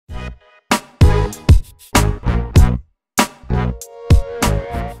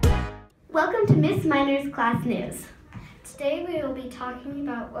Welcome to Miss Minor's Class News. Today we will be talking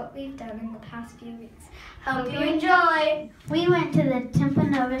about what we've done in the past few weeks. Hope you enjoy! We went to the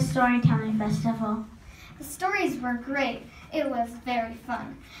Timpanogos Storytelling Festival. The stories were great. It was very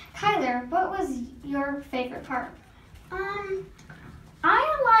fun. Kyler, what was your favorite part?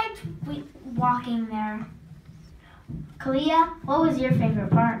 I liked walking there. Kalia, what was your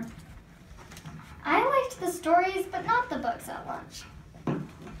favorite part? I liked the stories, but not the books at lunch.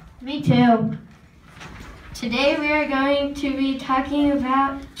 Me too. Today we are going to be talking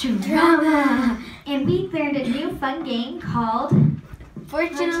about drama. And we learned a new fun game called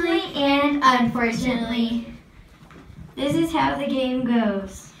Fortunately and Unfortunately. This is how the game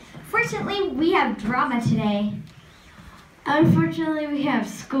goes. Fortunately, we have drama today. Unfortunately, we have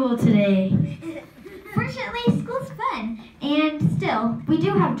school today. Fortunately, school's fun. And still, we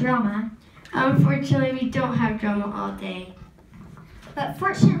do have drama. Unfortunately, we don't have drama all day. But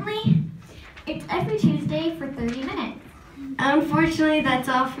fortunately, it's every Tuesday for 30 minutes. Unfortunately, that's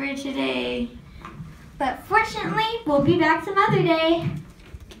all for today. But fortunately, we'll be back some other day.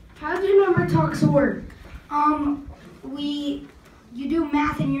 How do number talks work? You do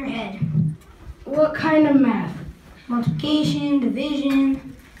math in your head. What kind of math? Multiplication,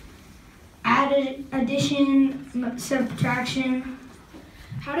 division, addition, subtraction.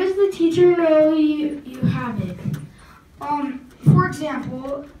 How does the teacher know you have it? For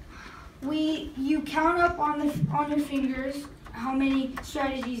example, you count up on your fingers how many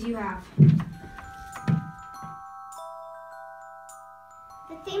strategies you have.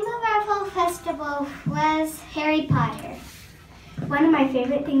 The theme of our fall festival was Harry Potter. One of my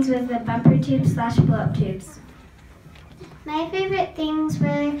favorite things was the bumper tubes / blow-up tubes. My favorite things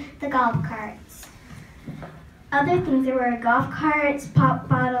were the golf carts. Other things, there were golf carts, pop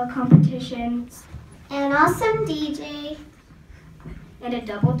bottle competitions, An awesome DJ. and a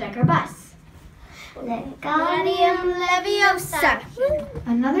double-decker bus. Wingardium Leviosa.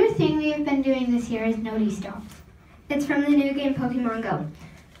 Another thing we have been doing this year is Noti Stop. It's from the new game Pokemon Go.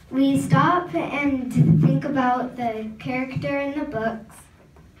 We stop and think about the character in the books,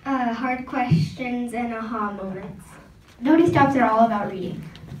 hard questions, and aha moments. Noti Stops are all about reading.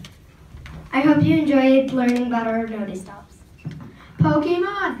 I hope you enjoyed learning about our Noti Stops.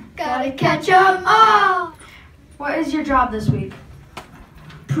 Pokemon! Gotta catch 'em all! What is your job this week?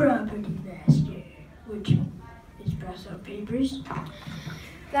 Property master, which is pass out papers.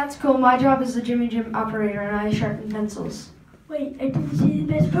 That's cool. My job is the Jimmy Jim operator, and I sharpen pencils. Wait, I didn't see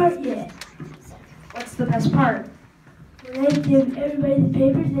the best part yet. What's the best part? When I give everybody the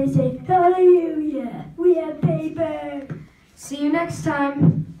papers, they say, "Hallelujah, we have paper." See you next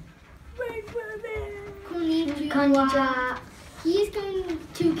time. Konnichiwa. He's going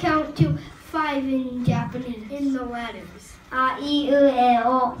to count to 5 in Japanese. In the letters. A, I, U, E,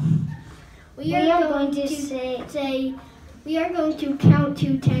 O. We are going to say we are going to count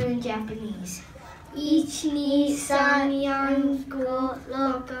to 10 in Japanese. 1, 2, 3, 4, 5, 6, 7, 8,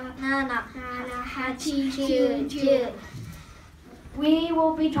 9, 10. We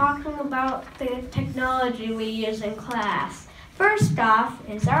will be talking about the technology we use in class. First off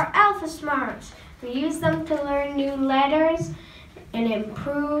is our Alpha Smarts. We use them to learn new letters and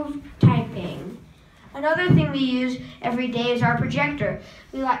improve typing. Another thing we use every day is our projector.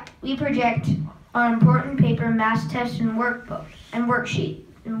 We project on important paper, math tests, and workbooks.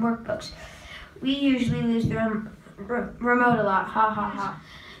 We usually use the remote a lot. Ha ha ha.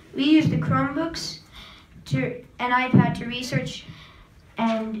 We use the Chromebooks and iPad to research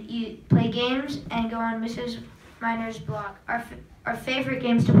and play games and go on Mrs. Minor's blog. Our favorite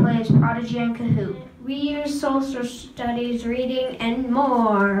games to play is Prodigy and Kahoot. We use social studies, reading, and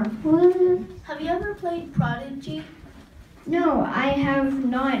more. Have you ever played Prodigy? No, I have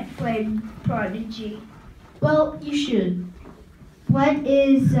not played Prodigy. Well, you should. What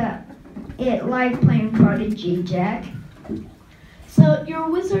is it like playing Prodigy, Jack? So you're a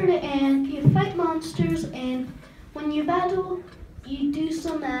wizard and you fight monsters, and when you battle, you do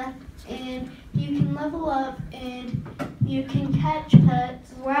some math, and you can level up, and you can catch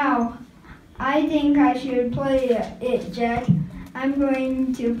pets. Wow, I think I should play it, Jack. I'm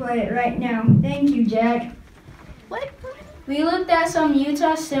going to play it right now. Thank you, Jack. We looked at some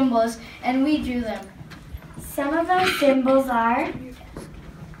Utah symbols, and we drew them. Some of those symbols are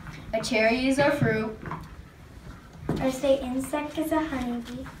A cherry is a fruit. Our state insect is a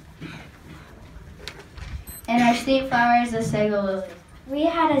honeybee. And our state flower is a sago lily. We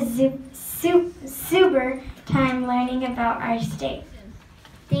had a super time learning about our state.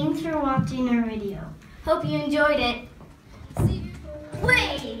 Thanks for watching our video. Hope you enjoyed it. See you.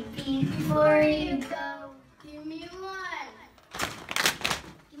 Wait, before you go, give me one.